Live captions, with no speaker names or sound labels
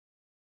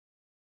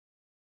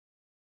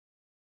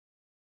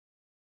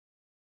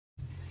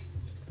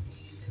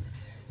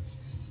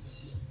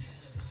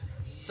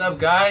What's up,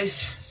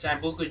 guys?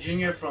 Sambuca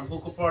Jr. from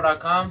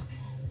hookahpro.com.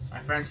 My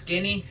friend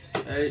Skinny.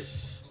 Hey.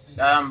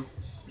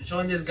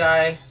 Showing this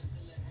guy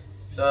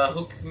the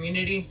hookah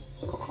community.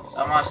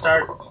 I'm gonna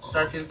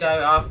start this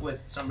guy off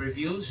with some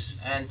reviews,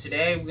 and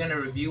today we're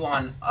gonna review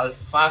on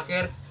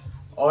Alfakher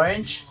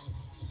orange.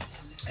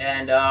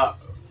 And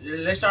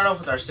let's start off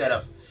with our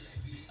setup.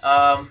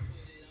 The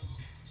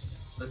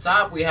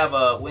top, we have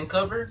a wind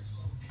cover,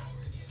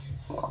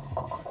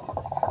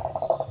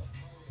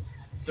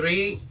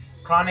 3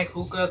 chronic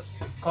hookah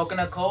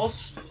coconut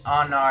coals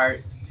on our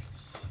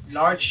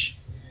large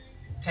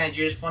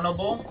Tangiers funnel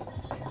bowl.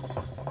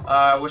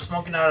 We're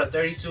smoking out a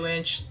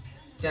 32-inch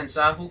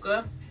Tensa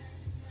hookah,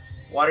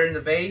 water in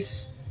the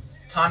base,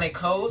 tonic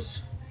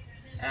hose,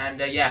 and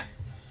yeah,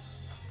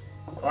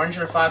 orange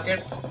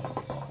Fakher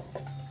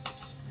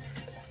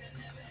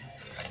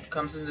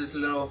comes in this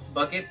little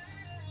bucket.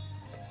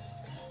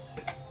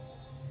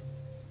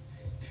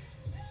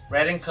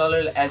 Red in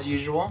color as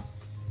usual,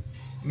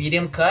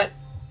 medium cut,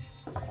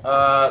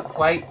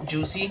 quite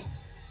juicy,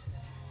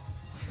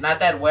 not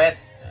that wet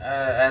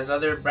as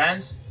other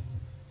brands.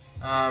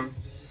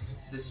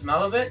 The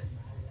smell of it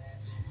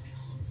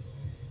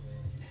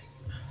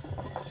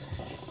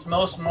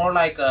smells more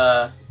like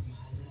the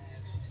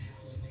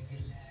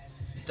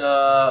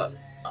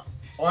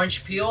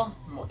orange peel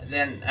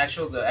than the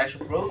actual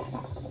fruit.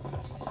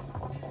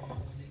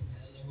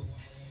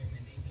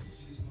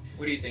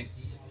 What do you think?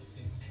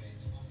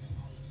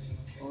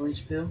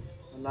 Orange peel,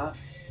 a lot.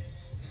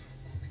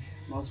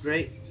 Smells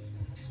great.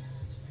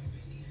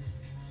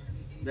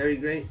 Very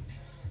great.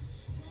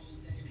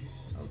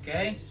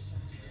 Okay.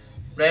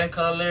 Red in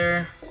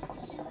color,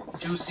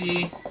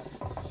 juicy.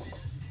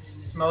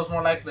 Smells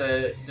more like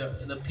the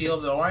peel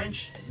of the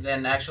orange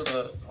than actual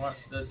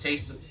the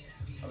taste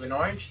of an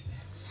orange.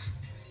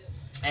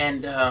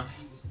 And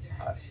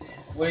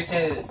what do you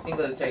think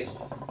of the taste?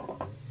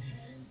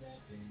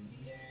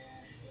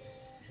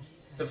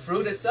 The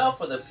fruit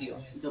itself or the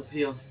peel? The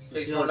peel. The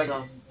Tastes peel more like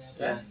itself.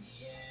 yeah.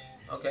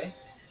 Okay.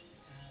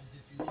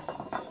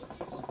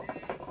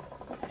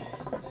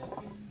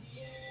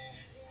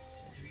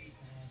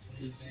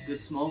 It's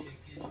good smoke.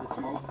 Good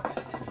smoke.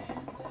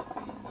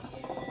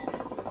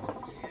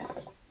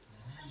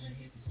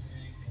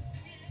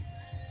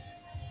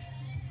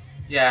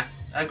 Yeah,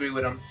 I agree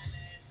with him.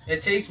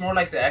 It tastes more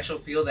like the actual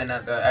peel than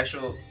the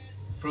actual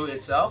fruit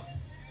itself,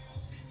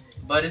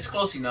 but it's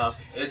close enough.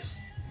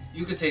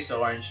 You could taste the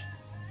orange.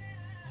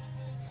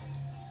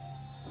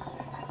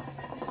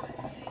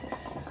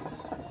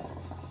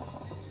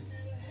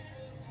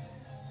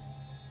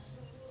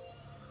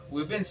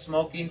 We've been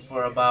smoking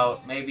for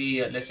about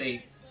maybe let's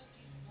say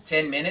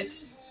 10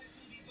 minutes.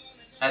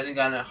 Hasn't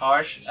gotten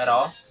harsh at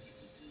all,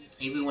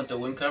 even with the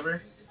wind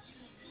cover.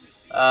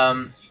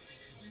 The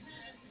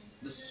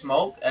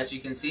smoke, as you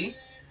can see,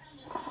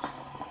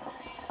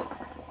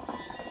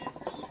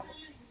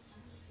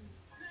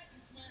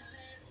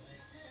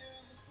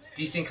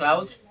 decent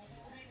clouds,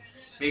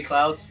 big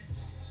clouds.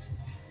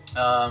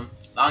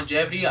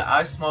 Longevity,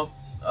 I smoked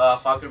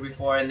Fakher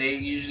before, and they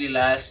usually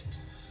last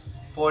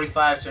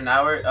 45 to an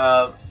hour.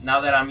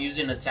 Now that I'm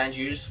using a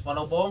Tangiers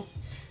funnel bowl,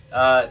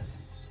 the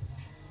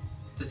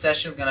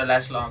session's gonna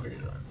last longer,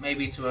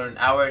 maybe to an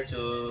hour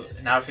to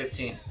an hour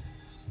 15,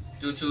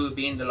 due to it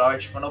being the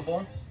large funnel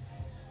bowl.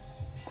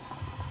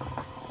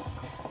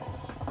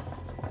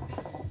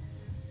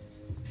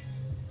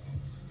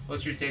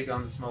 What's your take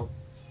on the smoke?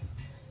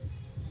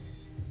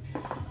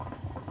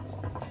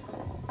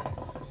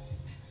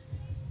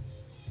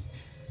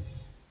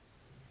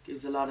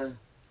 Gives a lot of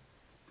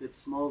good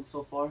smoke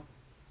so far.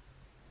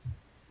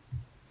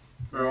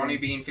 For only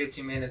being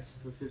 15 minutes.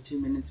 For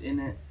 15 minutes in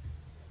it.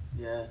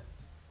 Yeah.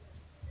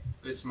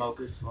 Good smoke.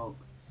 Good smoke.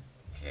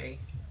 Okay.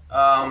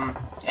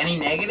 Any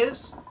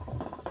negatives?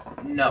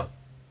 No.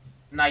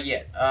 Not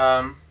yet.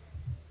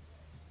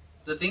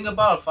 The thing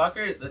about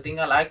Alfakher, the thing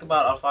I like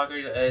about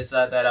Alfakher is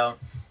that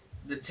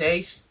the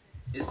taste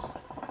is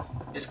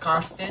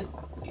constant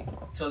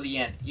till the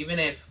end. Even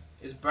if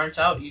it's burnt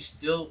out, you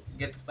still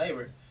get the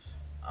flavor.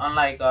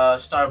 Unlike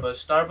Starbucks.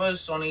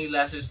 Starbucks only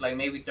lasts like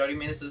maybe 30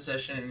 minutes of the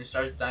session and it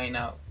starts dying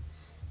out.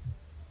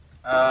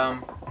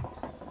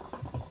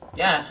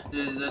 Yeah,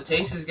 the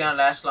taste is gonna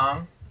last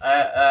long.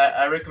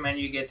 I recommend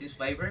you get this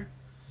flavor.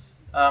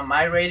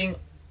 My rating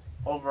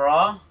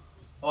overall.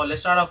 Oh,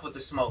 let's start off with the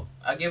smoke.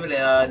 I give it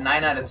a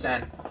 9 out of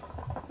 10.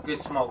 Good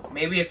smoke.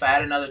 Maybe if I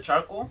add another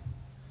charcoal,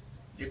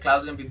 your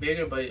cloud's gonna be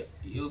bigger, but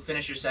you'll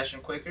finish your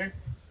session quicker.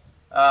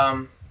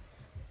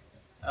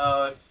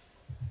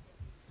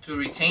 To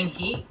retain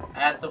heat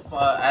at the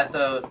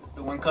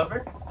wind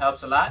cover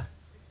helps a lot,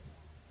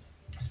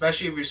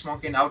 especially if you're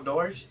smoking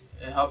outdoors.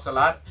 It helps a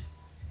lot.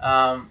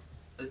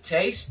 The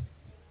taste,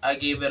 I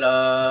gave it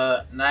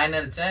a 9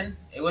 out of 10.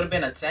 It would have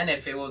been a 10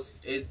 if it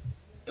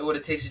would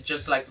have tasted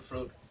just like the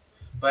fruit,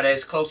 but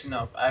it's close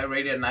enough. I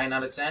rated a 9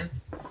 out of 10.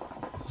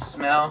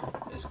 Smell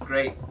is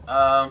great.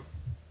 I'll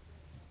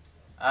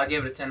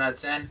give it a 10 out of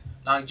 10.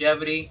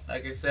 Longevity,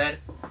 like I said,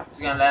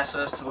 it's gonna last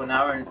us to an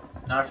hour and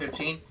an hour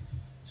 15.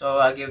 So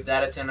I give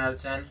that a 10 out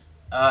of 10.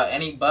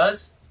 any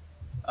buzz.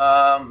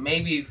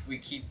 Maybe if we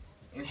keep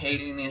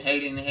inhaling,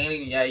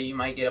 yeah, you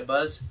might get a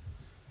buzz.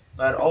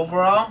 But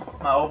overall,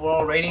 my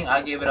overall rating,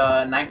 I give it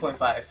a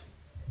 9.5.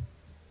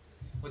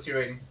 What's your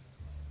rating?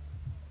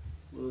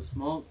 With the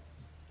smoke,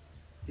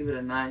 give it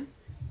a 9.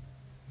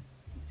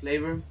 The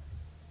flavor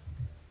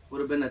would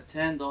have been a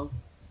 10 though,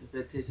 if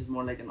it tastes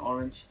more like an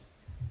orange.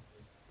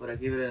 But I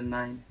give it a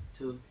 9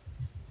 too.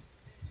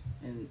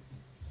 And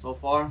so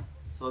far,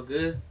 so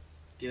good.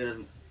 Give it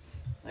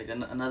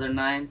another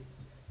 9.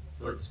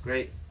 So it's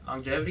great.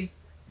 Longevity,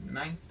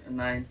 9. A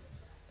 9.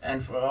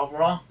 And for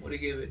overall, what do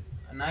you give it?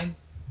 A 9?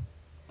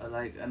 I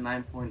like a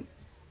 9.5.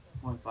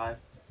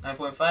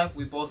 9.5.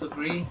 We both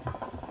agree.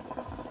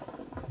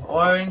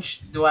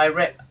 Orange. Do I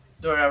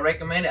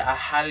recommend it? I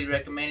highly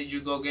recommend it.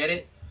 You go get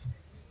it.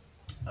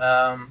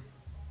 I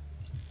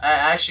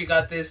actually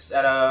got this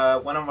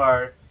at one of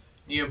our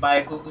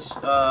nearby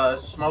hookah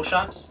smoke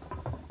shops.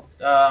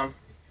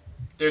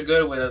 They're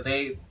good with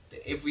it.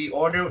 If we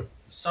order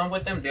some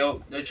with them,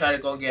 they'll try to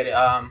go get it.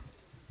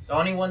 The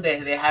only one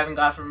they haven't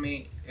got from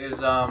me is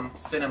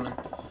cinnamon,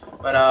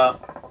 but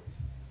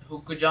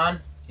Hookah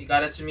John, he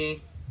got it to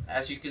me,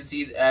 as you can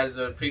see, as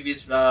the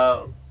previous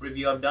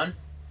review I've done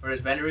for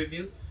his vendor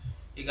review.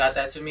 He got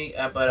that to me,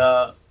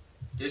 but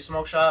this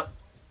smoke shop,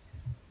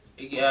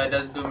 it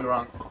doesn't do me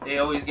wrong. They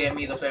always get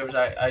me the flavors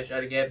I try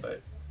to get,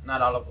 but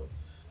not all of them.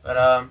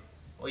 But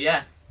well,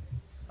 yeah,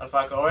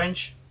 Alfakher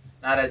Orange,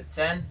 9 out of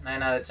 10,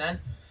 9 out of 10.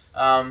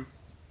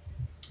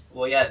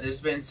 Well, yeah, this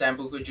has been Sam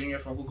Buka Jr.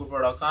 from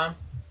hookahpro.com.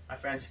 My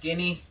friend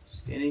Skinny.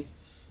 Skinny.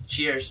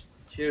 Cheers.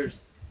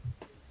 Cheers.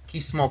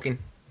 Keep smoking.